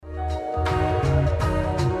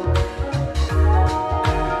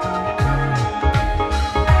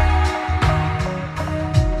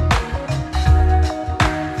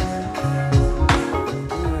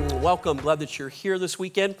welcome. Glad that you're here this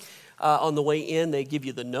weekend. On the way in, they give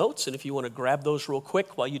you the notes, and if you want to grab those real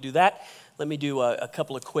quick while you do that, let me do a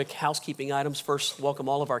couple of quick housekeeping items. First, welcome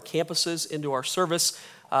all of our campuses into our service.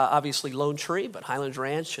 Obviously, Lone Tree, but Highlands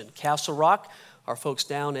Ranch and Castle Rock, our folks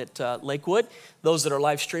down at Lakewood, those that are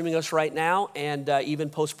live streaming us right now, and even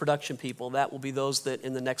post-production people. That will be those that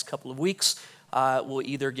in the next couple of weeks will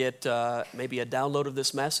either get maybe a download of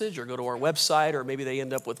this message or go to our website, or maybe they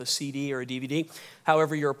end up with a CD or a DVD.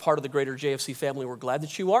 However, you're a part of the greater JFC family. We're glad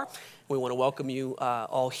that you are. We want to welcome you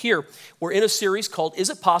all here. We're in a series called Is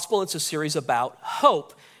It Possible? It's a series about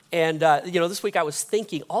hope. And, this week I was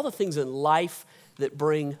thinking all the things in life that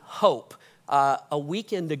bring hope. A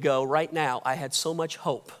weekend ago, right now, I had so much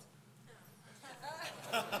hope.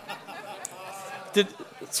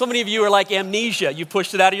 So many of you are like amnesia. You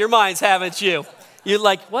pushed it out of your minds, haven't you? You're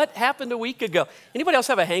like, what happened a week ago? Anybody else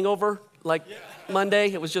have a hangover like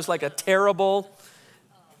Monday? It was just like a terrible.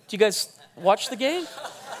 Did you guys watch the game?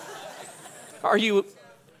 Are you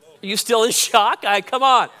still in shock? Come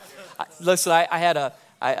on. Listen,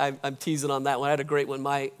 I'm teasing on that one. I had a great one.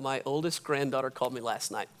 My oldest granddaughter called me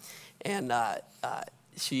last night, and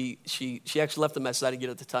she actually left a message. I didn't get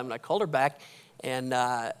it at the time, and I called her back, and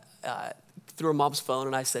through her mom's phone,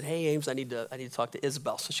 and I said, "Hey, Ames, I need to talk to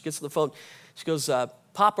Isabel." So she gets on the phone. She goes,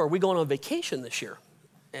 "Papa, are we going on vacation this year?"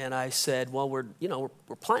 And I said, "Well, we're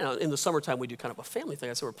planning on it. In the summertime, we do kind of a family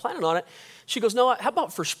thing." I said, "We're planning on it." She goes, "No, how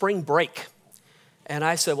about for spring break?" And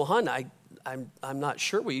I said, "Well, hon, I'm not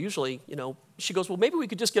sure. We usually, She goes, "Well, maybe we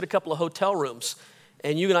could just get a couple of hotel rooms,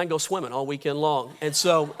 and you and I can go swimming all weekend long." And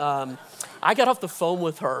so I got off the phone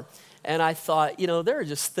with her, and I thought, there are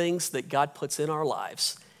just things that God puts in our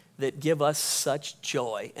lives that give us such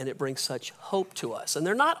joy, and it brings such hope to us. And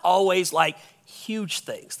they're not always like huge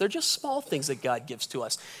things. They're just small things that God gives to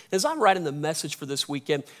us. As I'm writing the message for this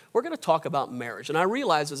weekend, we're going to talk about marriage. And I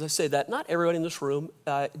realize as I say that, not everyone in this room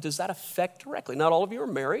does that affect directly. Not all of you are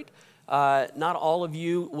married. Not all of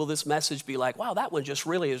you will this message be like, wow, that one just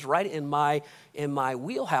really is right in my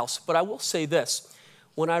wheelhouse. But I will say this.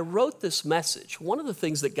 When I wrote this message, one of the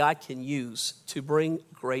things that God can use to bring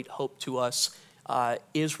great hope to us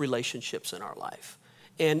is relationships in our life.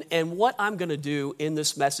 And what I'm going to do in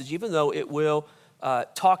this message, even though it will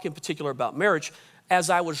talk in particular about marriage, as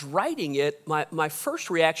I was writing it, my first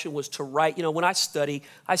reaction was to write, when I study,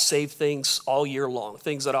 I save things all year long,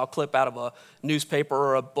 things that I'll clip out of a newspaper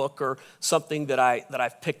or a book or something that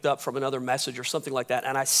I've picked up from another message or something like that,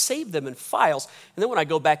 and I save them in files, and then when I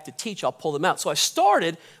go back to teach, I'll pull them out. So I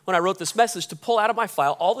started, when I wrote this message, to pull out of my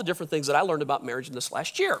file all the different things that I learned about marriage in this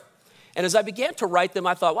last year. And as I began to write them,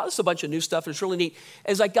 I thought, wow, this is a bunch of new stuff, and it's really neat.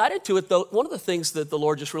 As I got into it, though, one of the things that the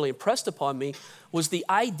Lord just really impressed upon me was the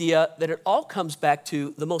idea that it all comes back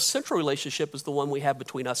to the most central relationship is the one we have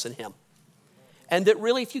between us and Him. And that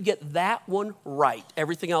really, if you get that one right,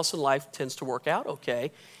 everything else in life tends to work out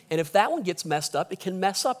okay. And if that one gets messed up, it can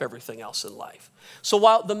mess up everything else in life. So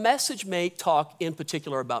while the message may talk in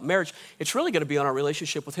particular about marriage, it's really going to be on our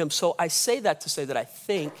relationship with Him. So I say that to say that I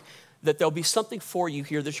think that there'll be something for you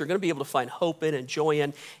here that you're going to be able to find hope in and joy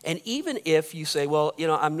in. And even if you say, well,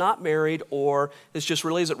 I'm not married, or this just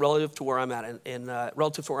really isn't relative to where I'm at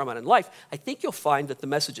relative to where I'm at in life, I think you'll find that the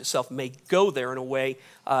message itself may go there in a way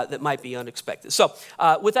that might be unexpected. So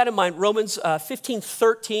with that in mind, Romans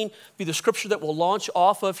 15:13 be the scripture that we'll launch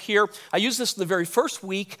off of here. I used this in the very first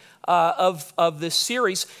week of this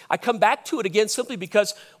series. I come back to it again simply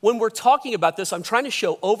because when we're talking about this, I'm trying to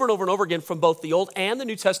show over and over and over again from both the Old and the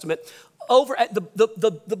New Testament,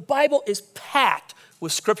 the Bible is packed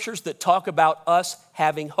with scriptures that talk about us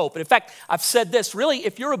having hope. And in fact, I've said this, really,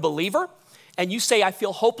 if you're a believer and you say, I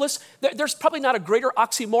feel hopeless, there's probably not a greater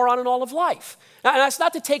oxymoron in all of life. Now, and that's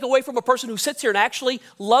not to take away from a person who sits here and actually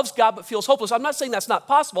loves God but feels hopeless. I'm not saying that's not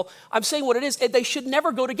possible. I'm saying what it is. They should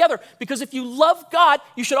never go together, because if you love God,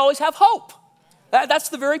 you should always have hope. That's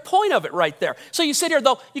the very point of it right there. So you sit here,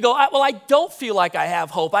 though, you go, well, I don't feel like I have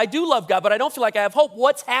hope. I do love God, but I don't feel like I have hope.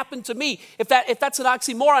 What's happened to me? If that's an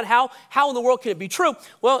oxymoron, how in the world can it be true?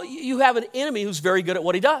 Well, you have an enemy who's very good at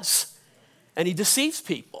what he does, and he deceives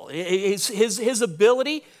people. His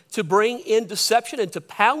ability to bring in deception and to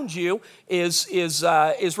pound you is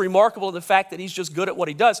remarkable in the fact that he's just good at what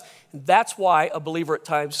he does. And that's why a believer at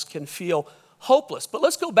times can feel hopeless. But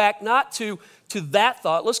let's go back not to that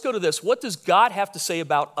thought. Let's go to this. What does God have to say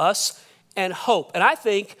about us and hope? And I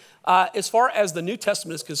think as far as the New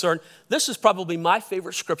Testament is concerned, this is probably my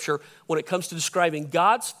favorite scripture when it comes to describing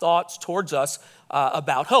God's thoughts towards us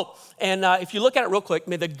about hope. And if you look at it real quick,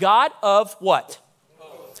 may the God of what?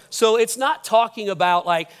 So it's not talking about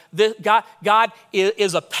like God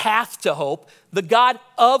is a path to hope. The God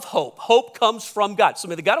of hope. Hope comes from God. So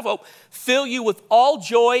may the God of hope fill you with all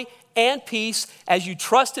joy and peace as you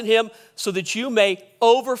trust in him so that you may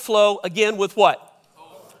overflow again with what?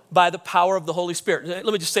 By the power of the Holy Spirit. Let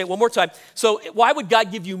me just say it one more time. So why would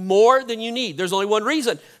God give you more than you need? There's only one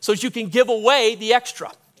reason, so that you can give away the extra.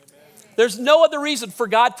 Amen. There's no other reason for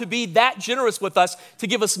God to be that generous with us, to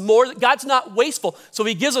give us more. God's not wasteful, so if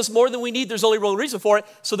he gives us more than we need, there's only one reason for it,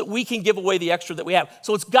 so that we can give away the extra that we have.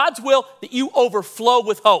 So it's God's will that you overflow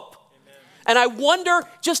with hope. And I wonder,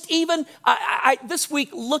 just even this week,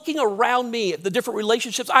 looking around me at the different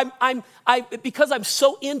relationships, because I'm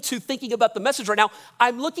so into thinking about the message right now,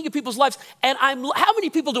 I'm looking at people's lives, and how many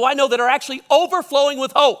people do I know that are actually overflowing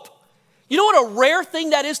with hope? You know what a rare thing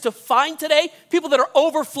that is to find today? People that are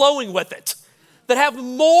overflowing with it, that have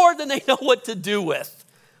more than they know what to do with.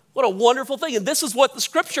 What a wonderful thing. And this is what the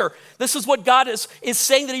scripture, this is what God is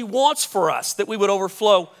saying that he wants for us, that we would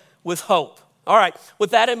overflow with hope. All right,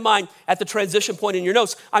 with that in mind, at the transition point in your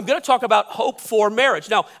notes, I'm going to talk about hope for marriage.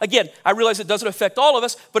 Now, again, I realize it doesn't affect all of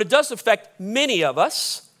us, but it does affect many of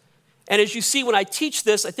us. And as you see, when I teach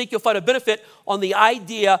this, I think you'll find a benefit on the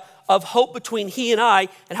idea of hope between he and I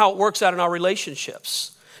and how it works out in our relationships.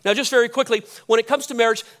 Now, just very quickly, when it comes to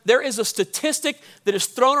marriage, there is a statistic that is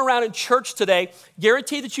thrown around in church today.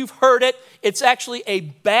 Guarantee that you've heard it. It's actually a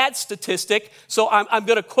bad statistic. So I'm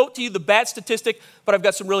going to quote to you the bad statistic, but I've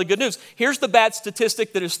got some really good news. Here's the bad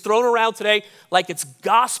statistic that is thrown around today like it's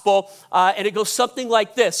gospel, and it goes something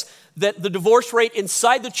like this, that the divorce rate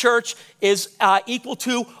inside the church is equal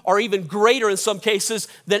to or even greater in some cases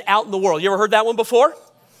than out in the world. You ever heard that one before?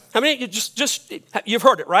 How many? You've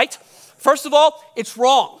heard it, right? First of all, it's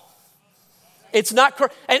wrong. It's not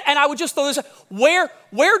correct. And I would just throw this out.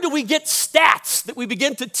 Where do we get stats that we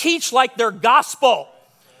begin to teach like they're gospel?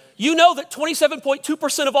 You know that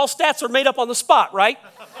 27.2% of all stats are made up on the spot, right?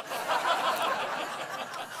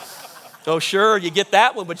 Oh, sure, you get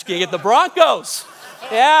that one, but you can't get the Broncos.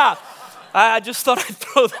 Yeah, I just thought I'd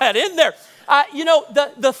throw that in there.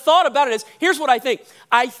 The thought about it is, here's what I think.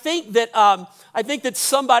 I think that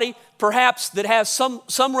somebody perhaps that has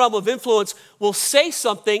some realm of influence will say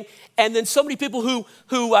something, and then so many people who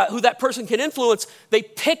that person can influence, they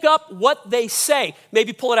pick up what they say,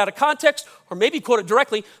 maybe pull it out of context or maybe quote it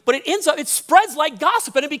directly, but it spreads like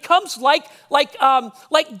gossip, and it becomes like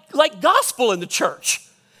gospel in the church.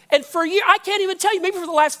 And for years, I can't even tell you, maybe for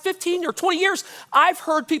the last 15 or 20 years, I've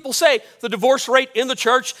heard people say the divorce rate in the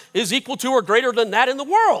church is equal to or greater than that in the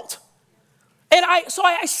world. And I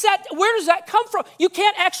said, where does that come from? You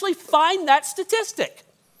can't actually find that statistic.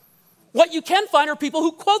 What you can find are people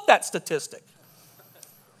who quote that statistic.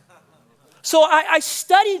 So I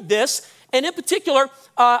studied this, and in particular,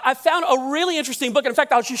 I found a really interesting book. And in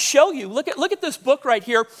fact, I'll just show you. Look at this book right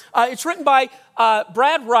here. It's written by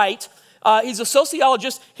Brad Wright. He's a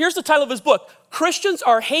sociologist. Here's the title of his book: Christians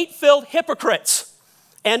Are Hate-Filled Hypocrites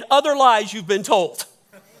and Other Lies You've Been Told.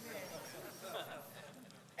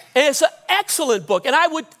 And it's an excellent book. And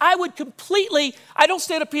I would completely, I don't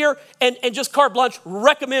stand up here and just carte blanche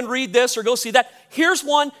recommend read this or go see that. Here's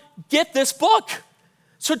one, get this book.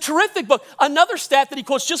 It's a terrific book. Another stat that he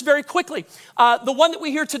quotes just very quickly, the one that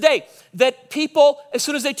we hear today, that people, as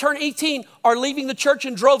soon as they turn 18, are leaving the church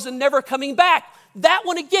in droves and never coming back. That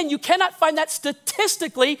one, again, you cannot find that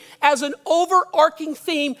statistically as an overarching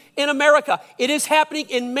theme in America. It is happening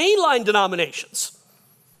in mainline denominations.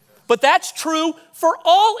 But that's true for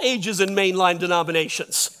all ages in mainline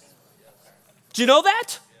denominations. Do you know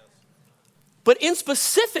that? But in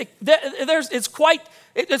specific, it's quite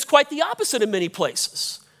the opposite in many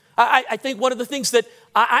places. I think one of the things that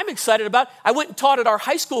I'm excited about, I went and taught at our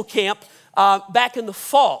high school camp back in the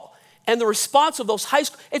fall. And the response of those high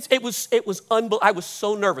school, it was unbelievable. I was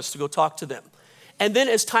so nervous to go talk to them. And then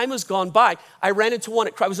as time has gone by, I ran into one.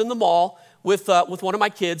 I was in the mall with one of my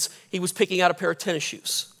kids. He was picking out a pair of tennis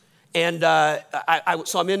shoes. And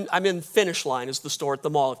so I'm in Finish Line, is the store at the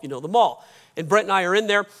mall, if you know the mall. And Brent and I are in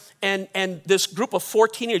there, and this group of 4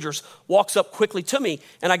 teenagers walks up quickly to me,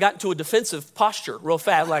 and I got into a defensive posture real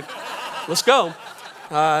fast, like, let's go.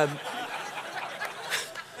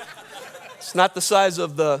 It's not the size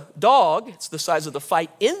of the dog, it's the size of the fight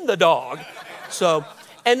in the dog. So,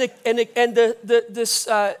 he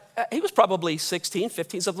was probably 16,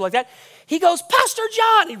 15, something like that. He goes, Pastor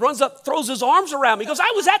John. He runs up, throws his arms around me. He goes,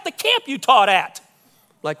 I was at the camp you taught at.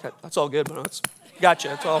 Like, that's all good, man. Gotcha.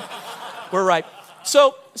 That's all. We're right.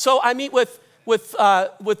 So I meet with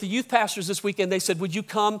the youth pastors this weekend. They said, would you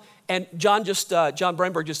come And John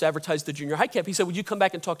Brandberg just advertised the junior high camp. He said, would you come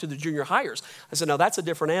back and talk to the junior hires? I said, no, that's a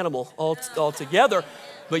different animal altogether.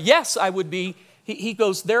 But yes, I would be. He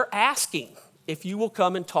goes, they're asking if you will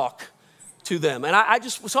come and talk to them. And I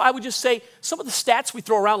would just say some of the stats we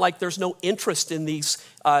throw around, like there's no interest in these,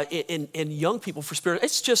 in young people for spirit.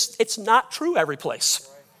 It's not true every place.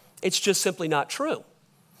 It's just simply not true.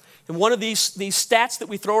 And one of these stats that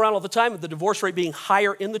we throw around all the time, the divorce rate being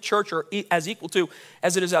higher in the church or as equal to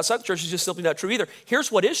as it is outside the church, is just simply not true either. Here's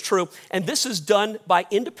what is true, and this is done by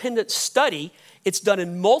independent study. It's done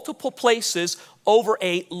in multiple places over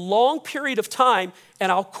a long period of time, and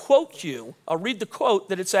I'll read the quote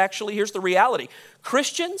that it's actually, here's the reality.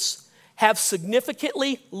 Christians have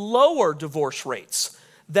significantly lower divorce rates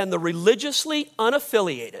than the religiously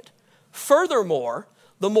unaffiliated. Furthermore,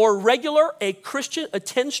 the more regular a Christian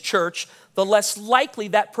attends church, the less likely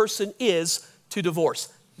that person is to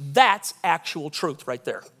divorce. That's actual truth right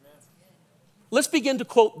there. Let's begin to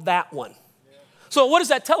quote that one. So what does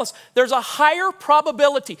that tell us? There's a higher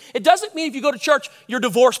probability. It doesn't mean if you go to church, you're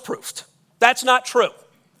divorce proofed. That's not true.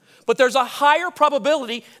 But there's a higher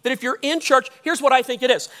probability that if you're in church, here's what I think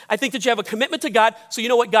it is. I think that you have a commitment to God, so you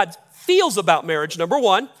know what God feels about marriage, number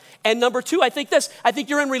one. And number two, I think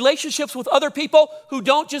you're in relationships with other people who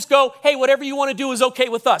don't just go, hey, whatever you want to do is okay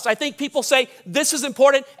with us. I think people say, this is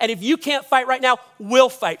important, and if you can't fight right now, we'll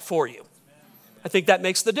fight for you. I think that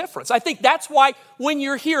makes the difference. I think that's why when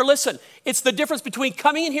you're here, listen, it's the difference between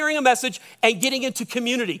coming and hearing a message and getting into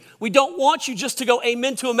community. We don't want you just to go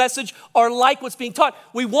amen to a message or like what's being taught.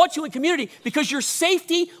 We want you in community because your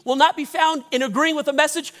safety will not be found in agreeing with a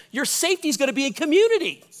message. Your safety is going to be in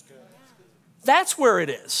community. That's where it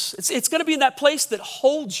is. It's going to be in that place that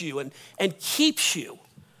holds you and keeps you.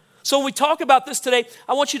 So when we talk about this today,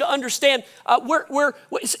 I want you to understand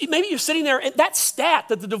maybe you're sitting there and that stat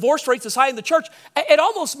that the divorce rate is high in the church, it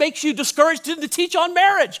almost makes you discouraged to teach on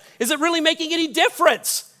marriage. Is it really making any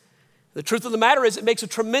difference? The truth of the matter is it makes a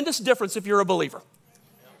tremendous difference if you're a believer.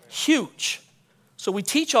 Huge. So we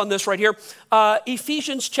teach on this right here.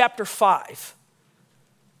 Ephesians chapter 5.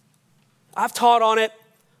 I've taught on it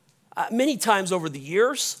many times over the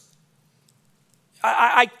years.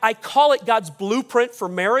 I call it God's blueprint for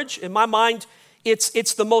marriage. In my mind,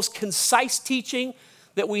 it's the most concise teaching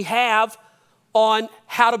that we have on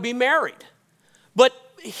how to be married. But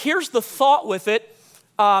here's the thought with it.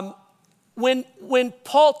 When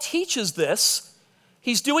Paul teaches this,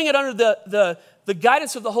 he's doing it under the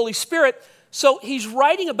guidance of the Holy Spirit. So he's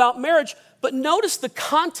writing about marriage, but notice the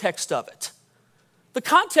context of it. The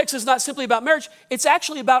context is not simply about marriage. It's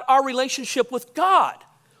actually about our relationship with God.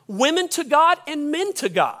 Women to God and men to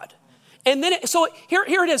God. And then, so here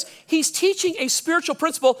it is. He's teaching a spiritual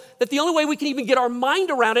principle that the only way we can even get our mind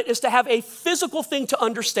around it is to have a physical thing to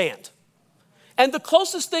understand. And the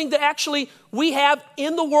closest thing that actually we have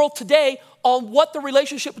in the world today on what the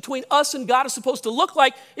relationship between us and God is supposed to look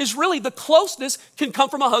like is really the closeness can come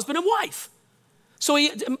from a husband and wife. So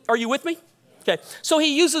are you with me? Okay, so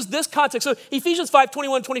he uses this context. So Ephesians 5,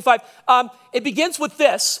 21, 25, it begins with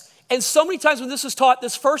this. And so many times when this is taught,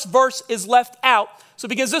 this first verse is left out. So it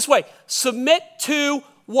begins this way. Submit to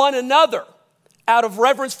one another out of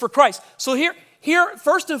reverence for Christ. So here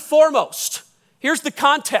first and foremost, here's the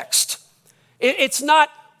context. It's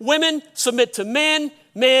not women submit to men,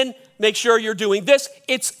 men make sure you're doing this.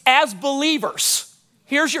 It's as believers.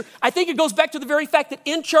 I think it goes back to the very fact that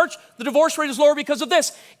in church, the divorce rate is lower because of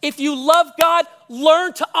this. If you love God,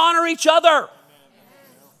 learn to honor each other.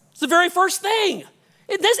 It's the very first thing.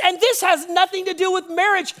 This has nothing to do with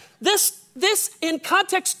marriage. This in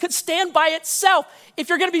context could stand by itself. If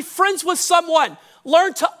you're going to be friends with someone,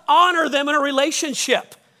 learn to honor them in a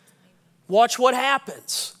relationship. Watch what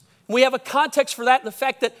happens. We have a context for that in the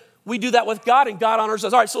fact that we do that with God and God honors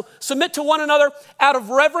us. All right, so submit to one another out of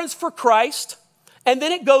reverence for Christ. And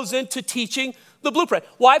then it goes into teaching the blueprint.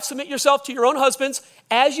 Wives, submit yourself to your own husbands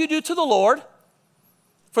as you do to the Lord.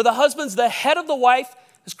 For the husband's the head of the wife,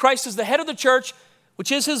 as Christ is the head of the church,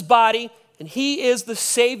 which is his body, and he is the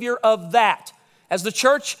Savior of that. As the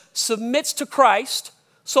church submits to Christ,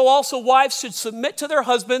 so also wives should submit to their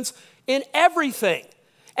husbands in everything.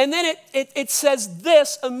 And then it says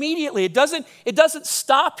this immediately. It doesn't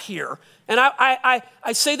stop here. And I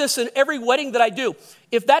say this in every wedding that I do.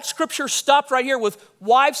 If that scripture stopped right here with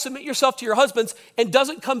wives, submit yourself to your husbands, and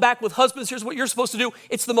doesn't come back with husbands, here's what you're supposed to do,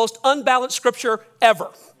 it's the most unbalanced scripture ever.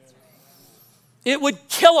 It would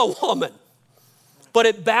kill a woman. But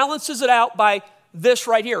it balances it out by this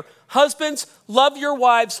right here. Husbands, love your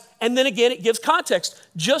wives, and then again, it gives context.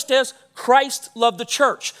 Just as Christ loved the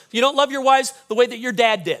church. You don't love your wives the way that your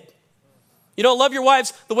dad did. You don't love your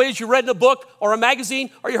wives the way that you read in a book or a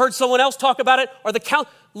magazine or you heard someone else talk about it or the count.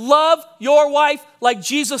 Love your wife like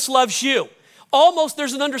Jesus loves you. Almost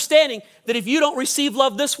there's an understanding that if you don't receive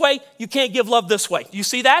love this way, you can't give love this way. Do you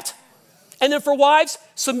see that? And then for wives,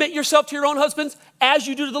 submit yourself to your own husbands as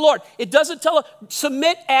you do to the Lord. It doesn't tell,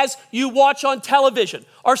 submit as you watch on television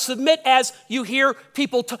or submit as you hear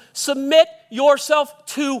people. Submit yourself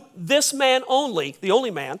to this man only, the only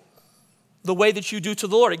man, the way that you do to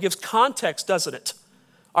the Lord. It gives context, doesn't it?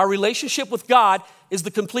 Our relationship with God is the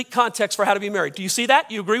complete context for how to be married. Do you see that?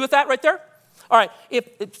 You agree with that right there? All right,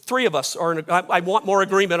 if three of us are, I want more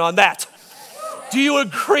agreement on that. Do you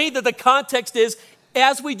agree that the context is,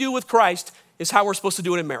 as we do with Christ, is how we're supposed to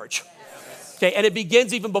do it in marriage? Okay, and it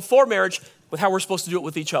begins even before marriage with how we're supposed to do it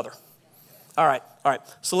with each other. All right.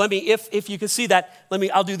 So let me, if you can see that,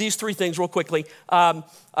 I'll do these three things real quickly.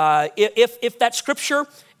 If that scripture,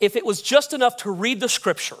 if it was just enough to read the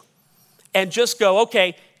scripture and just go,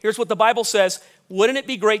 okay, here's what the Bible says, wouldn't it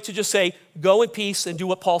be great to just say, go in peace and do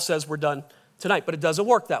what Paul says we're done tonight? But it doesn't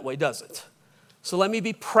work that way, does it? So let me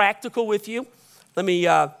be practical with you. Let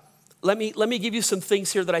me give you some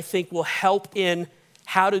things here that I think will help in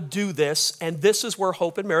how to do this, and this is where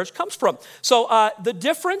hope in marriage comes from. So the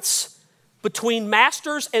difference between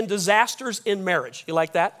masters and disasters in marriage. You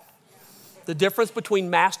like that? The difference between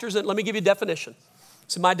masters and, let me give you a definition.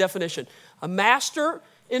 It's my definition. A master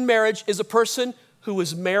in marriage is a person who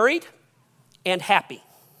is married and happy.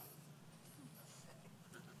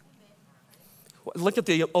 Look at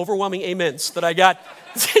the overwhelming amens that I got.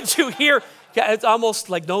 Did you hear? It's almost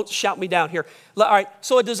like, don't shout me down here. All right,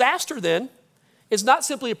 so a disaster then is not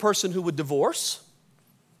simply a person who would divorce,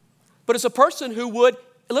 but it's a person who would,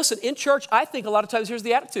 listen, in church, I think a lot of times here's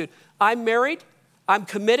the attitude. I'm married, I'm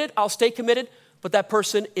committed, I'll stay committed, but that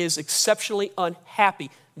person is exceptionally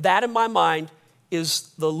unhappy. That in my mind is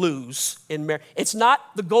the lose in marriage.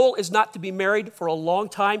 The goal is not to be married for a long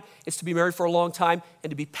time, it's to be married for a long time and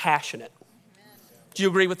to be passionate. Amen. Do you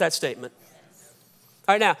agree with that statement?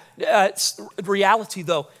 All right, now, reality,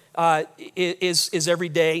 though, is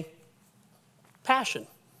everyday passion.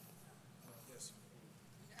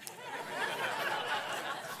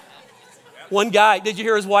 One guy, did you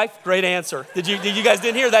hear his wife? Great answer. You guys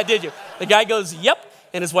didn't hear that, did you? The guy goes, yep,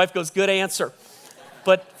 and his wife goes, good answer.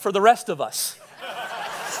 But for the rest of us,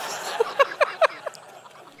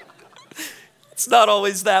 it's not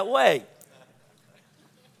always that way.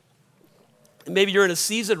 Maybe you're in a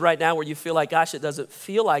season right now where you feel like, gosh, it doesn't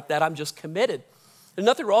feel like that. I'm just committed. There's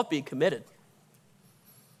nothing wrong with being committed.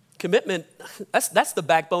 Commitment, that's the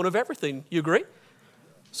backbone of everything. You agree?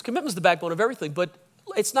 So commitment's the backbone of everything, but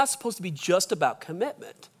it's not supposed to be just about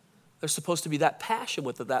commitment. There's supposed to be that passion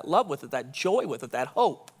with it, that love with it, that joy with it, that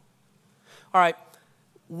hope. All right,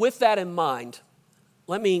 with that in mind,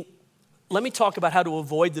 let me talk about how to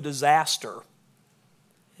avoid the disaster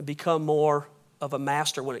and become more of a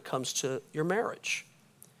master when it comes to your marriage.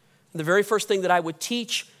 And the very first thing that I would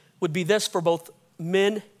teach would be this for both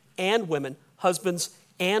men and women, husbands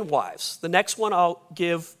and wives. The next one I'll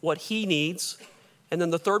give what he needs, and then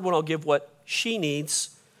the third one I'll give what she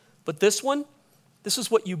needs. But this one, this is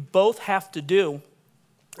what you both have to do.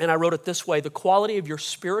 And I wrote it this way: the quality of your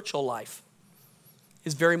spiritual life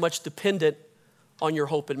is very much dependent on your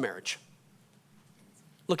hope in marriage.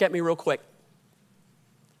 Look at me real quick.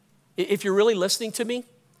 If you're really listening to me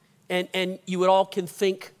and you at all can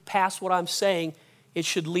think past what I'm saying, it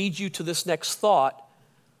should lead you to this next thought.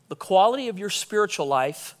 The quality of your spiritual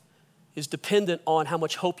life is dependent on how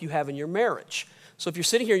much hope you have in your marriage. So if you're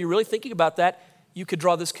sitting here and you're really thinking about that, you could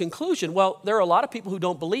draw this conclusion. Well, there are a lot of people who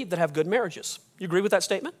don't believe that have good marriages. You agree with that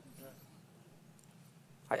statement?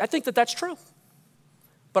 I think that that's true.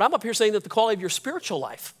 But I'm up here saying that the quality of your spiritual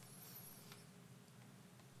life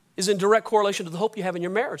is in direct correlation to the hope you have in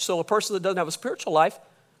your marriage. So a person that doesn't have a spiritual life,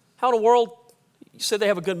 how in the world, you say they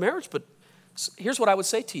have a good marriage, but here's what I would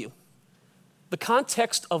say to you. The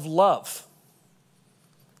context of love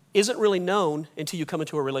isn't really known until you come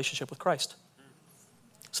into a relationship with Christ.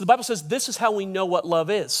 So the Bible says this is how we know what love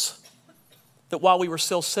is. That while we were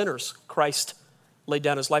still sinners, Christ laid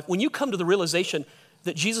down his life. When you come to the realization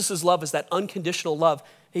that Jesus' love is that unconditional love,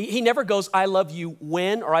 he never goes, I love you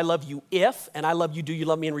when, or I love you if, and I love you, do you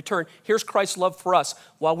love me in return? Here's Christ's love for us.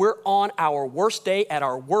 While we're on our worst day, at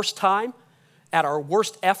our worst time, at our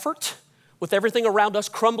worst effort, with everything around us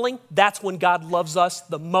crumbling, that's when God loves us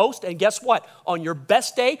the most. And guess what? On your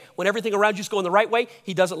best day, when everything around you is going the right way,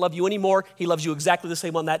 he doesn't love you anymore. He loves you exactly the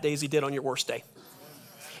same on that day as he did on your worst day.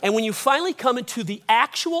 And when you finally come into the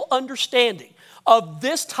actual understanding of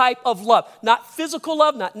this type of love, not physical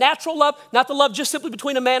love, not natural love, not the love just simply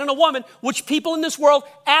between a man and a woman, which people in this world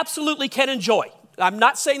absolutely can enjoy. I'm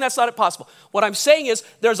not saying that's not possible. What I'm saying is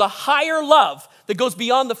there's a higher love that goes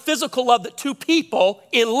beyond the physical love that two people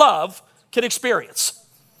in love can experience.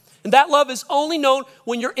 And that love is only known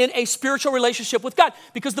when you're in a spiritual relationship with God,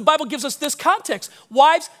 because the Bible gives us this context.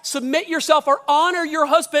 Wives, submit yourself or honor your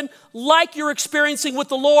husband like you're experiencing with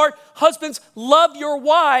the Lord. Husbands, love your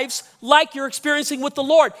wives like you're experiencing with the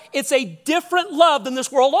Lord. It's a different love than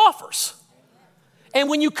this world offers. And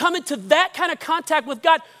when you come into that kind of contact with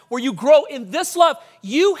God, where you grow in this love,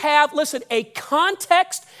 you have, listen, a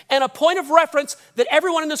context and a point of reference that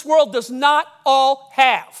everyone in this world does not all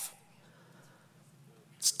have.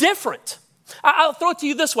 It's different. I'll throw it to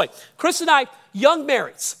you this way. Chris and I, young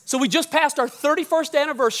marrieds. So we just passed our 31st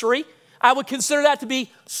anniversary. I would consider that to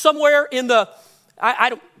be somewhere in the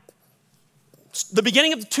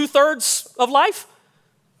beginning of the 2/3 of life.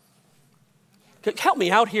 Help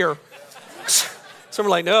me out here. Some are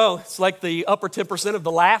like, no, it's like the upper 10% of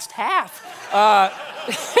the last half.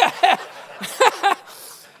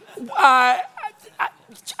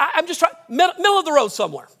 I'm just trying, middle of the road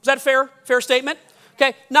somewhere. Is that a fair statement?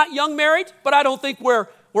 Okay, not young married, but I don't think we're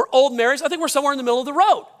old marrieds. I think we're somewhere in the middle of the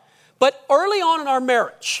road. But early on in our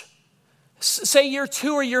marriage, say year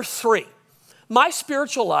 2 or year 3, my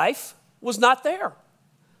spiritual life was not there.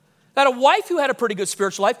 I had a wife who had a pretty good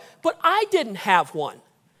spiritual life, but I didn't have one.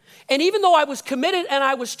 And even though I was committed and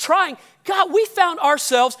I was trying, God, we found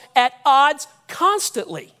ourselves at odds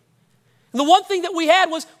constantly. And the one thing that we had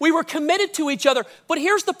was we were committed to each other. But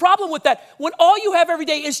here's the problem with that. When all you have every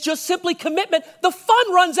day is just simply commitment, the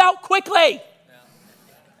fun runs out quickly.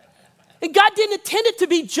 And God didn't intend it to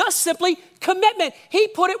be just simply commitment. He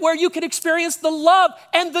put it where you could experience the love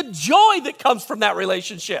and the joy that comes from that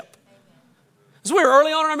relationship. As we were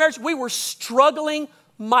early on in our marriage, we were struggling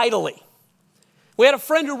mightily. We had a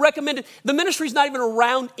friend who recommended, the ministry's not even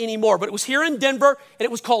around anymore, but it was here in Denver, and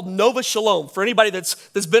it was called Nova Shalom, for anybody that's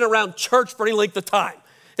been around church for any length of time.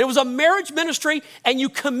 It was a marriage ministry, and you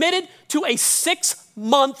committed to a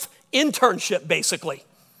 6-month internship, basically.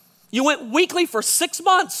 You went weekly for 6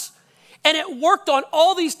 months, and it worked on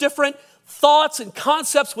all these different thoughts and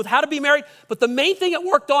concepts with how to be married, but the main thing it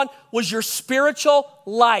worked on was your spiritual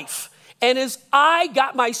life. And as I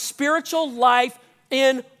got my spiritual life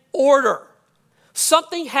in order,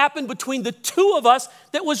 something happened between the two of us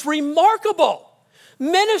that was remarkable.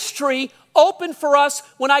 Ministry opened for us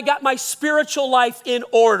when I got my spiritual life in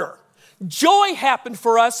order. Joy happened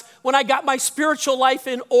for us when I got my spiritual life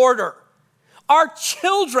in order. Our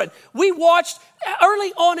children, we watched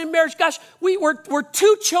early on in marriage, gosh, we're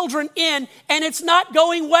 2 children in, and it's not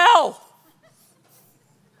going well.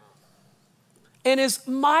 And as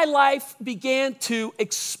my life began to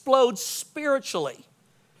explode spiritually,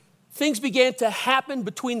 things began to happen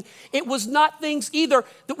between, it was not things either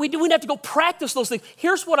that we didn't have to go practice those things.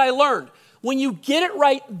 Here's what I learned. When you get it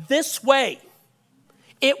right this way,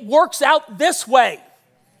 it works out this way.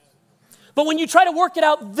 But when you try to work it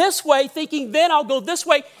out this way, thinking then I'll go this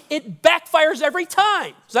way, it backfires every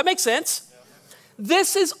time. Does that make sense?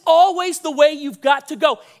 This is always the way you've got to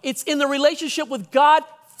go. It's in the relationship with God,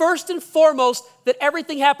 first and foremost, that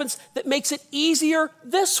everything happens that makes it easier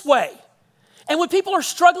this way. And when people are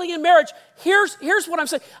struggling in marriage, here's what I'm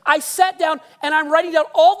saying. I sat down and I'm writing down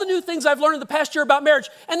all the new things I've learned in the past year about marriage.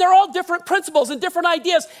 And they're all different principles and different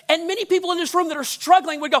ideas. And many people in this room that are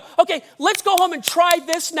struggling would go, okay, let's go home and try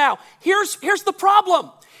this now. Here's the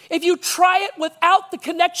problem. If you try it without the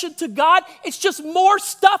connection to God, it's just more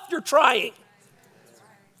stuff you're trying.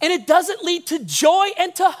 And it doesn't lead to joy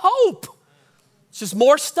and to hope. It's just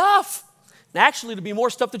more stuff. And actually, it'll be more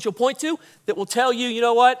stuff that you'll point to that will tell you, you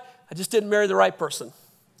know what? I just didn't marry the right person.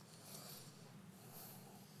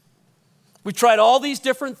 We tried all these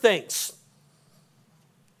different things.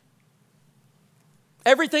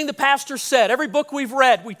 Everything the pastor said, every book we've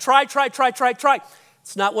read, we try.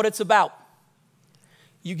 It's not what it's about.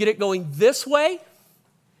 You get it going this way,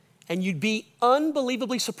 and you'd be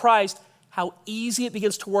unbelievably surprised how easy it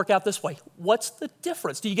begins to work out this way. What's the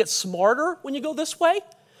difference? Do you get smarter when you go this way?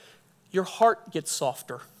 Your heart gets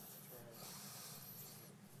softer.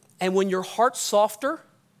 And when your heart's softer,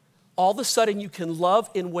 all of a sudden you can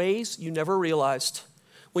love in ways you never realized.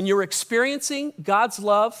 When you're experiencing God's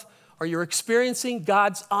love or you're experiencing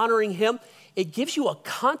God's honoring Him, it gives you a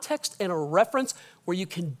context and a reference where you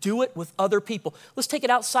can do it with other people. Let's take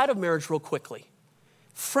it outside of marriage real quickly.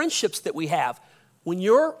 Friendships that we have. When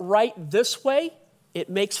you're right this way, it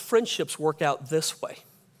makes friendships work out this way.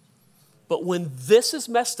 But when this is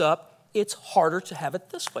messed up, it's harder to have it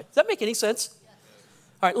this way. Does that make any sense?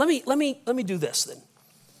 All right, let me do this then.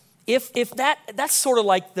 If that's sort of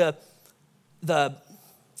like the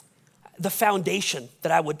foundation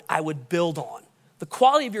that I would build on. The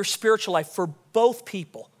quality of your spiritual life for both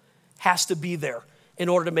people has to be there in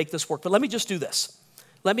order to make this work. But let me just do this.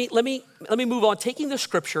 Let me move on. Taking the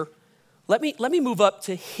scripture, let me move up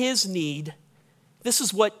to his need. This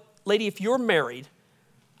is what, lady, if you're married,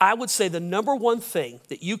 I would say the number one thing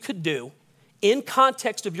that you could do in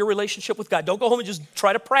context of your relationship with God, don't go home and just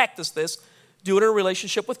try to practice this, do it in a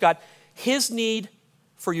relationship with God, his need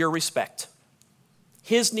for your respect.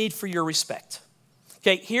 His need for your respect.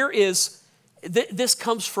 Okay, here is, this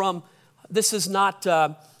comes from, this is not,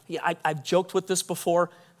 I've joked with this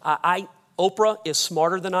before. Oprah is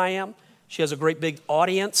smarter than I am. She has a great big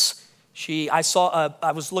audience. I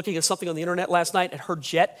was looking at something on the internet last night at her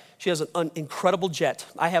jet. She has an incredible jet.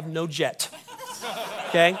 I have no jet.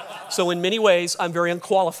 Okay? So in many ways, I'm very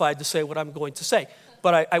unqualified to say what I'm going to say.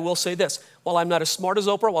 But I will say this. While I'm not as smart as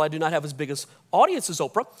Oprah, while I do not have as big as audience as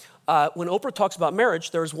Oprah, when Oprah talks about marriage,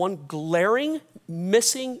 there's one glaring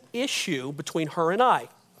missing issue between her and I.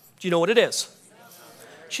 Do you know what it is?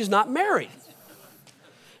 She's not married.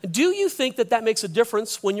 Do you think that makes a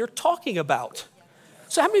difference when you're talking about?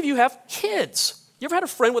 So how many of you have kids? You ever had a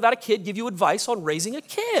friend without a kid give you advice on raising a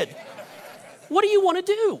kid? What do you want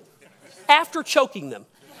to do after choking them?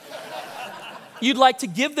 You'd like to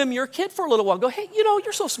give them your kid for a little while. Go, hey,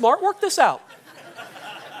 you're so smart. Work this out.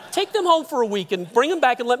 Take them home for a week and bring them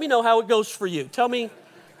back and let me know how it goes for you. Tell me.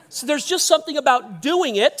 So there's just something about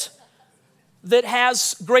doing it that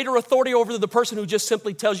has greater authority over the person who just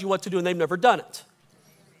simply tells you what to do and they've never done it.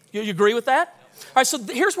 You agree with that? All right, so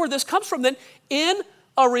here's where this comes from then. In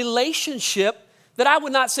a relationship that I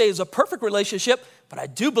would not say is a perfect relationship, but I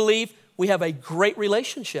do believe we have a great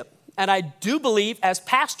relationship. And I do believe as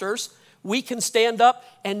pastors, we can stand up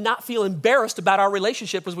and not feel embarrassed about our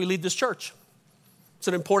relationship as we lead this church. It's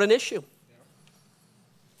an important issue.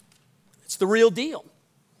 It's the real deal.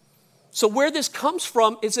 So where this comes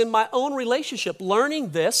from is in my own relationship, learning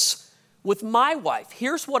this with my wife.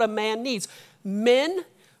 Here's what a man needs. Men,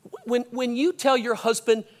 when you tell your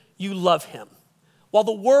husband you love him, while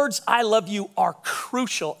the words I love you are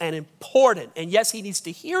crucial and important, and yes, he needs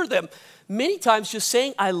to hear them, many times just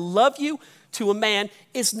saying I love you to a man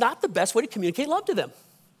is not the best way to communicate love to them.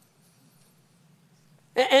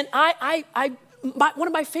 And one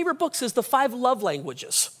of my favorite books is The 5 Love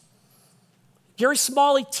Languages. Gary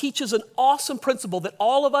Smalley teaches an awesome principle that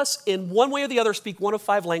all of us, in one way or the other, speak one of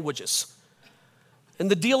 5 languages. And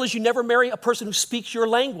the deal is you never marry a person who speaks your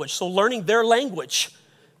language. So learning their language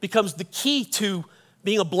becomes the key to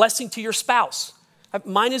being a blessing to your spouse.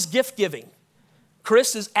 Mine is gift giving.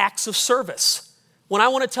 Chris is acts of service. When I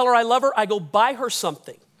want to tell her I love her, I go buy her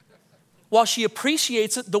something. While she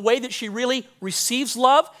appreciates it, the way that she really receives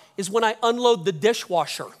love is when I unload the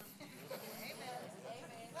dishwasher.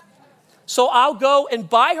 So I'll go and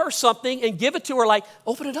buy her something and give it to her like,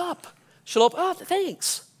 open it up. She'll open, oh,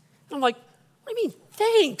 thanks. And I'm like, what do you mean,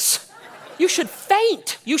 thanks? You should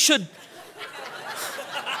faint. You should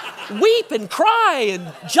weep and cry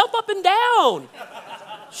and jump up and down.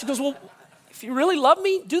 She goes, well, if you really love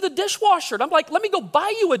me, do the dishwasher. And I'm like, let me go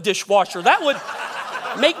buy you a dishwasher. That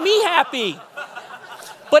would make me happy.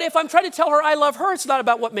 But if I'm trying to tell her I love her, it's not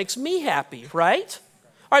about what makes me happy, right?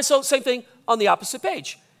 All right, so same thing on the opposite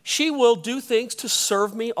page. She will do things to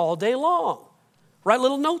serve me all day long. Write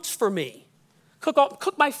little notes for me.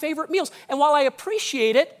 Cook my favorite meals. And while I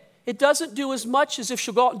appreciate it, it doesn't do as much as if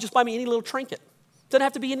she'll go out and just buy me any little trinket. Doesn't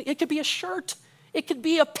have to be, it could be a shirt. It could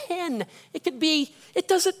be a pen. It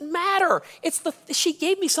doesn't matter. She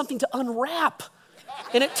gave me something to unwrap.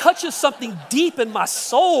 And it touches something deep in my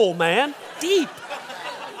soul, man. Deep.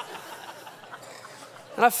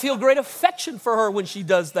 And I feel great affection for her when she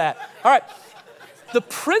does that. All right. The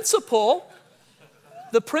principle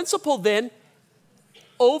then,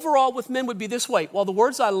 overall with men would be this way. While the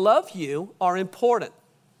words I love you are important,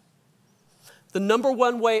 the number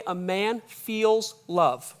one way a man feels,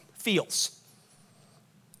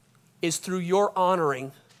 is through your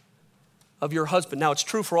honoring of your husband. Now, it's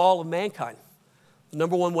true for all of mankind. The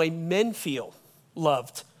number one way men feel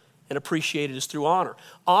loved and appreciated is through honor.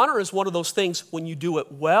 Honor is one of those things when you do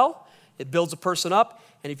it well, it builds a person up.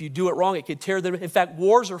 And if you do it wrong, it can tear them. In fact,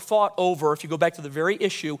 wars are fought over, if you go back to the very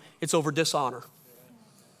issue, it's over dishonor.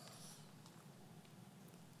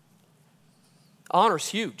 Honor's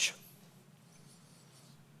huge.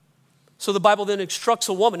 So the Bible then instructs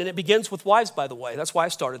a woman, and it begins with wives, by the way. That's why I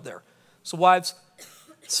started there. So wives,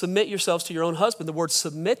 submit yourselves to your own husband. The word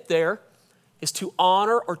submit there is to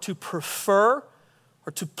honor or to prefer or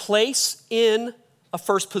or to place in a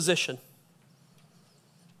first position.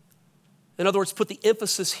 In other words, put the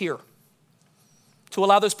emphasis here to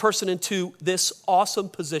allow this person into this awesome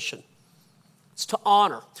position. It's to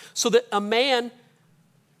honor, so that a man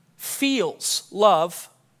feels love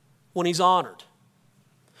when he's honored.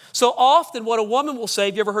 So often what a woman will say,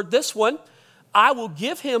 have you ever heard this one? I will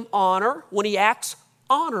give him honor when he acts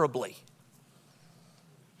honorably.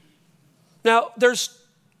 Now, there's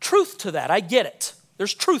truth to that. I get it.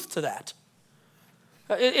 There's truth to that.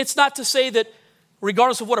 It's not to say that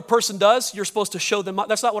regardless of what a person does, you're supposed to show them.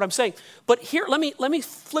 That's not what I'm saying. But here, let me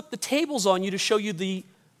flip the tables on you to show you the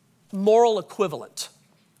moral equivalent.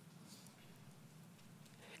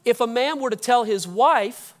 If a man were to tell his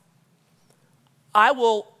wife, I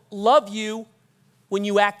will love you when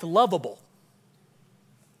you act lovable,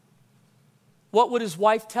 what would his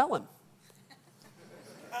wife tell him?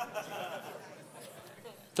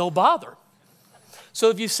 Don't bother. So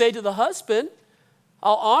if you say to the husband,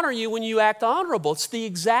 I'll honor you when you act honorable, it's the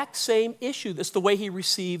exact same issue. That's the way he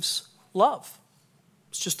receives love.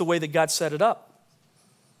 It's just the way that God set it up.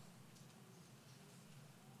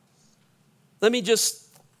 Let me just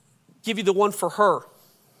give you the one for her.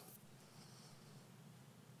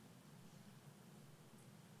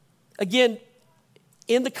 Again,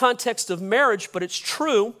 in the context of marriage, but it's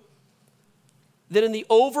true that in the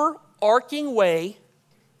overarching way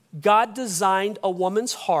God designed a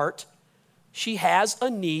woman's heart, she has a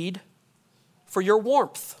need for your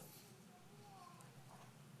warmth,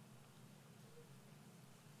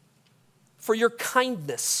 for your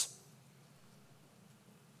kindness,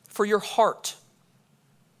 for your heart.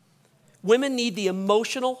 Women need the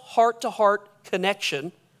emotional heart-to-heart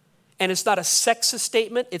connection, and it's not a sexist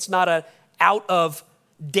statement. It's not an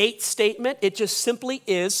out-of-date statement. It just simply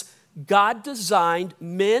is God designed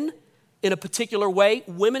men in a particular way,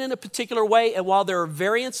 women in a particular way, and while there are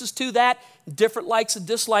variances to that, different likes and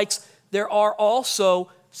dislikes, there are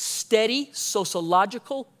also steady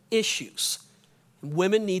sociological issues.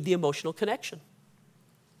 Women need the emotional connection.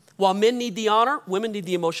 While men need the honor, women need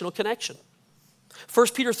the emotional connection.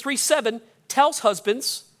 1 Peter 3:7 tells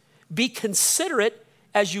husbands, be considerate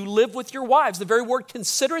as you live with your wives. The very word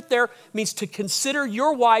considerate there means to consider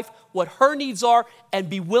your wife, what her needs are, and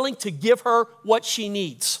be willing to give her what she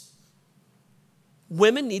needs.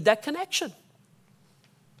 Women need that connection.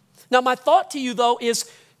 Now, my thought to you, though, is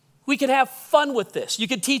we can have fun with this. You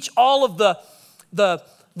can teach all of the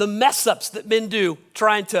mess-ups that men do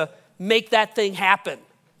trying to make that thing happen.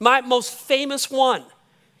 My most famous one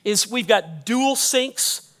is we've got dual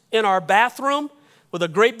sinks in our bathroom with a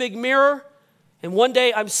great big mirror. And one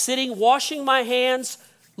day I'm sitting, washing my hands,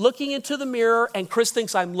 looking into the mirror, and Chris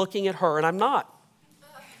thinks I'm looking at her, and I'm not.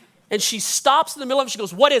 And she stops in the middle of it. She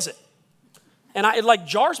goes, what is it? And it like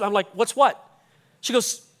jars me. I'm like, what's what? She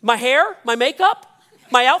goes, my hair, my makeup,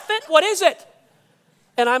 my outfit, what is it?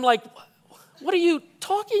 And I'm like, what are you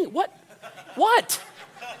talking? What?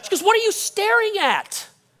 She goes, what are you staring at?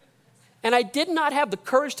 And I did not have the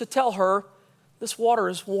courage to tell her, this water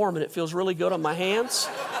is warm and it feels really good on my hands.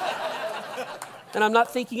 And I'm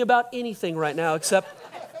not thinking about anything right now except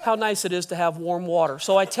how nice it is to have warm water.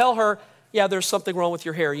 So I tell her, yeah, there's something wrong with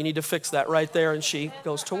your hair. You need to fix that right there. And she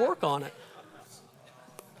goes to work on it.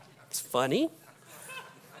 It's funny.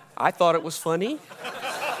 I thought it was funny.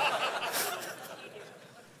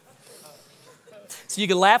 So you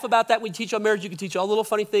can laugh about that when you teach on marriage. You can teach all little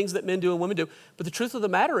funny things that men do and women do. But the truth of the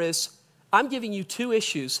matter is, I'm giving you two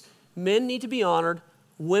issues. Men need to be honored.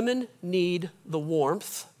 Women need the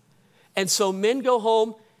warmth. And so men go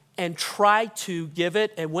home and try to give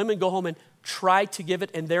it, and women go home and try to give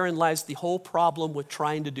it, and therein lies the whole problem with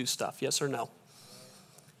trying to do stuff. Yes or no?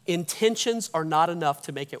 Intentions are not enough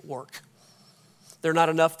to make it work. They're not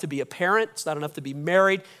enough to be a parent. It's not enough to be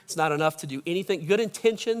married. It's not enough to do anything. Good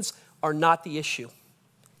intentions are not the issue.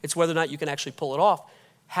 It's whether or not you can actually pull it off.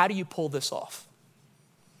 How do you pull this off?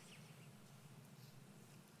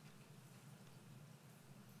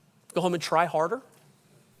 Go home and try harder?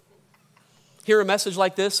 Hear a message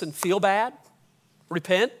like this and feel bad?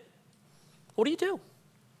 Repent? What do?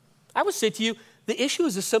 I would say to you, the issue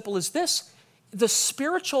is as simple as this. The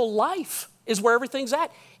spiritual life is where everything's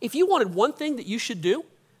at. If you wanted one thing that you should do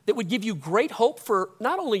that would give you great hope for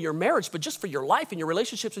not only your marriage, but just for your life and your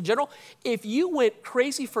relationships in general, if you went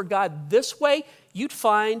crazy for God this way, you'd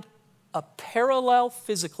find a parallel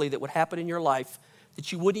physically that would happen in your life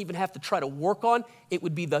that you wouldn't even have to try to work on. It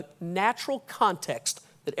would be the natural context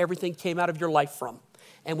that everything came out of your life from.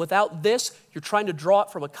 And without this, you're trying to draw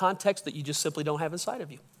it from a context that you just simply don't have inside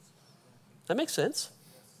of you. That makes sense?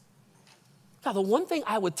 God, the one thing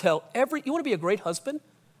I would tell you want to be a great husband?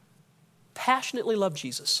 passionately love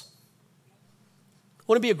Jesus?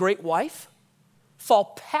 Want to be a great wife?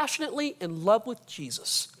 Fall passionately in love with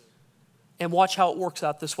Jesus and watch how it works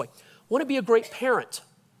out this way. Want to be a great parent?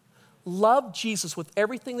 Love Jesus with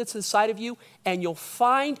everything that's inside of you, and you'll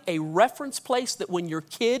find a reference place that when your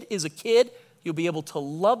kid is a kid, you'll be able to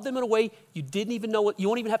love them in a way you didn't even know. You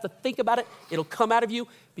won't even have to think about it. It'll come out of you,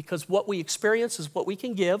 because what we experience is what we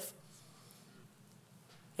can give,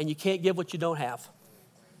 and you can't give what you don't have.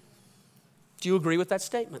 Do you agree with that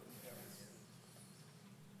statement?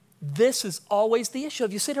 This is always the issue.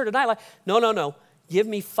 If you sit here tonight like, no, give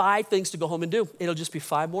me 5 things to go home and do. It'll just be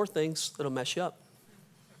 5 more things that'll mess you up.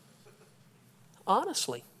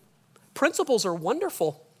 Honestly. Principles are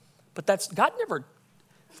wonderful, but God never,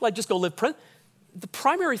 like, just go live. The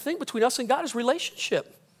primary thing between us and God is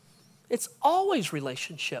relationship. It's always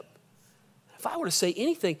relationship. If I were to say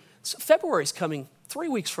anything, February's coming 3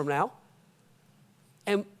 weeks from now,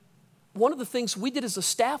 and one of the things we did as a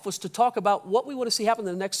staff was to talk about what we want to see happen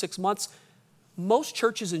in the next 6 months. Most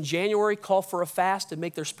churches in January call for a fast and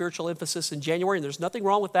make their spiritual emphasis in January, and there's nothing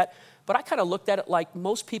wrong with that. But I kind of looked at it like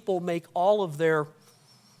most people make all of their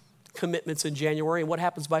commitments in January, and what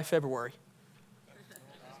happens by February?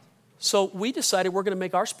 So we decided we're going to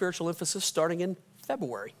make our spiritual emphasis starting in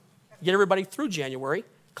February. Get everybody through January,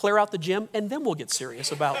 clear out the gym, and then we'll get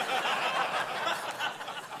serious about it.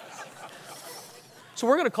 So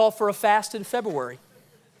we're going to call for a fast in February.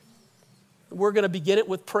 We're going to begin it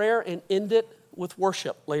with prayer and end it with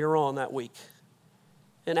worship later on that week.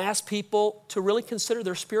 And ask people to really consider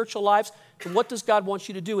their spiritual lives and what does God want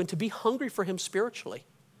you to do, and to be hungry for Him spiritually.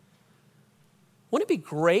 Wouldn't it be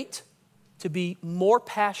great to be more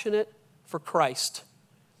passionate for Christ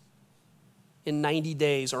in 90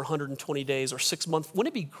 days or 120 days or 6 months?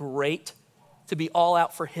 Wouldn't it be great to be all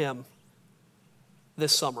out for Him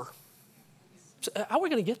this summer? So how are we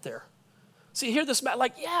going to get there? See, you hear this,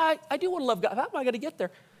 like, yeah, I do want to love God. How am I going to get there?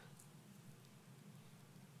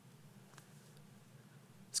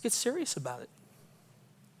 Let's get serious about it.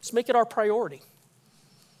 Let's make it our priority.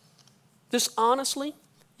 Just honestly,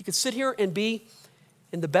 you could sit here and be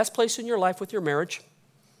in the best place in your life with your marriage,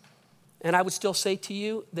 and I would still say to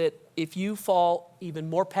you that if you fall even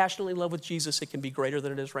more passionately in love with Jesus, it can be greater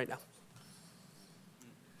than it is right now.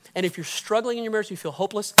 And if you're struggling in your marriage, you feel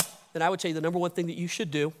hopeless, then I would tell you the number one thing that you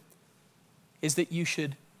should do is that you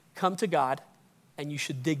should come to God and you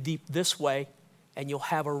should dig deep this way, and you'll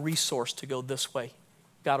have a resource to go this way.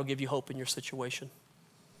 God will give you hope in your situation.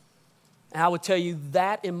 And I would tell you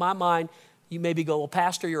that in my mind, you maybe go, well,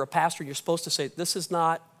 Pastor, you're a pastor. You're supposed to say, this is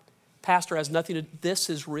not, Pastor has nothing to, this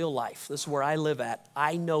is real life. This is where I live at.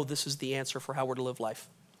 I know this is the answer for how we're to live life.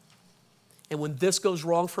 And when this goes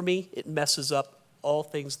wrong for me, it messes up all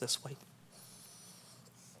things this way.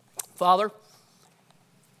 Father,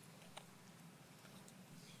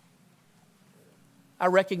 I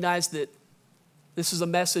recognize that this is a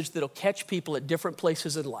message that'll catch people at different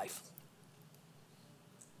places in life.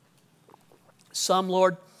 Some,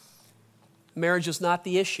 Lord, marriage is not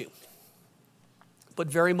the issue, but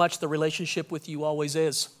very much the relationship with you always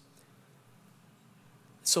is.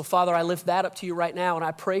 So, Father, I lift that up to you right now, and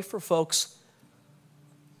I pray for folks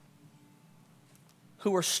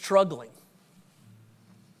who are struggling,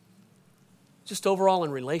 just overall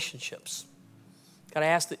in relationships. God, I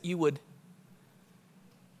ask that you would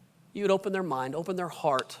open their mind, open their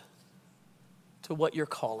heart to what you're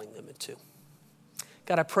calling them into.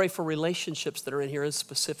 God, I pray for relationships that are in here, and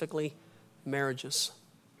specifically marriages.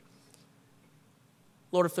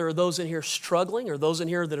 Lord, if there are those in here struggling, or those in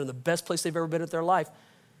here that are in the best place they've ever been in their life,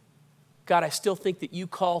 God, I still think that you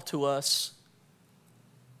call to us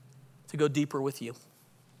to go deeper with you.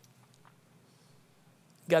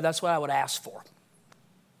 God, that's what I would ask for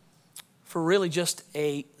really just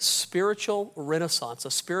a spiritual renaissance,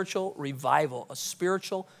 a spiritual revival, a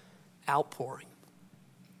spiritual outpouring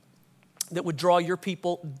that would draw your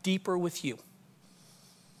people deeper with you.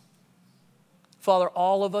 Father,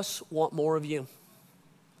 all of us want more of you.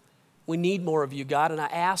 We need more of you, God, and I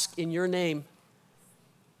ask in your name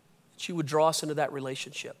that you would draw us into that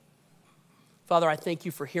relationship. Father, I thank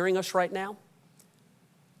you for hearing us right now.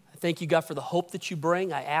 I thank you, God, for the hope that you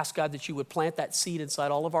bring. I ask, God, that you would plant that seed inside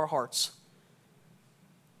all of our hearts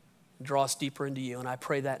and draw us deeper into you, and I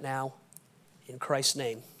pray that now in Christ's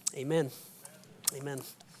name. Amen. Amen.